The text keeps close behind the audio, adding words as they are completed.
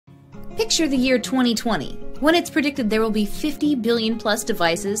Picture the year 2020, when it's predicted there will be 50 billion plus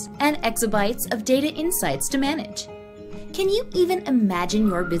devices and exabytes of data insights to manage. Can you even imagine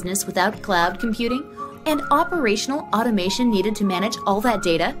your business without cloud computing and operational automation needed to manage all that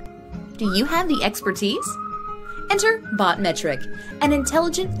data? Do you have the expertise? Enter Botmetric, an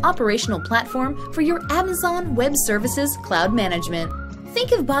intelligent operational platform for your Amazon Web Services cloud management.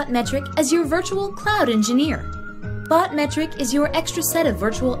 Think of Botmetric as your virtual cloud engineer. Botmetric is your extra set of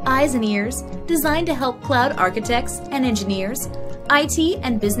virtual eyes and ears designed to help cloud architects and engineers, IT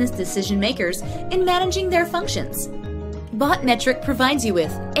and business decision makers in managing their functions. Botmetric provides you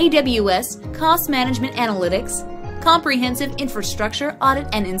with AWS Cost Management Analytics, comprehensive infrastructure audit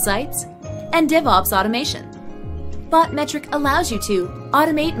and insights, and DevOps Automation. Botmetric allows you to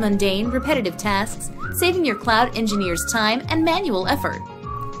automate mundane, repetitive tasks, saving your cloud engineers time and manual effort.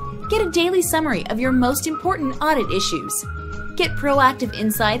 Get a daily summary of your most important audit issues. Get proactive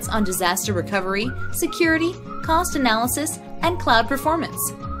insights on disaster recovery, security, cost analysis, and cloud performance.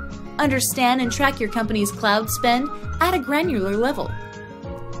 Understand and track your company's cloud spend at a granular level.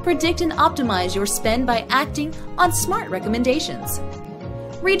 Predict and optimize your spend by acting on smart recommendations.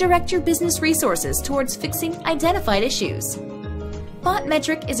 Redirect your business resources towards fixing identified issues.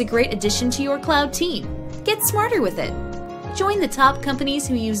 Botmetric is a great addition to your cloud team. Get smarter with it. Join the top companies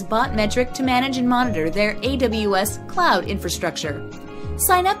who use Botmetric to manage and monitor their AWS cloud infrastructure.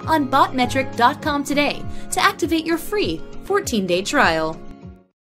 Sign up on botmetric.com today to activate your free 14-day trial.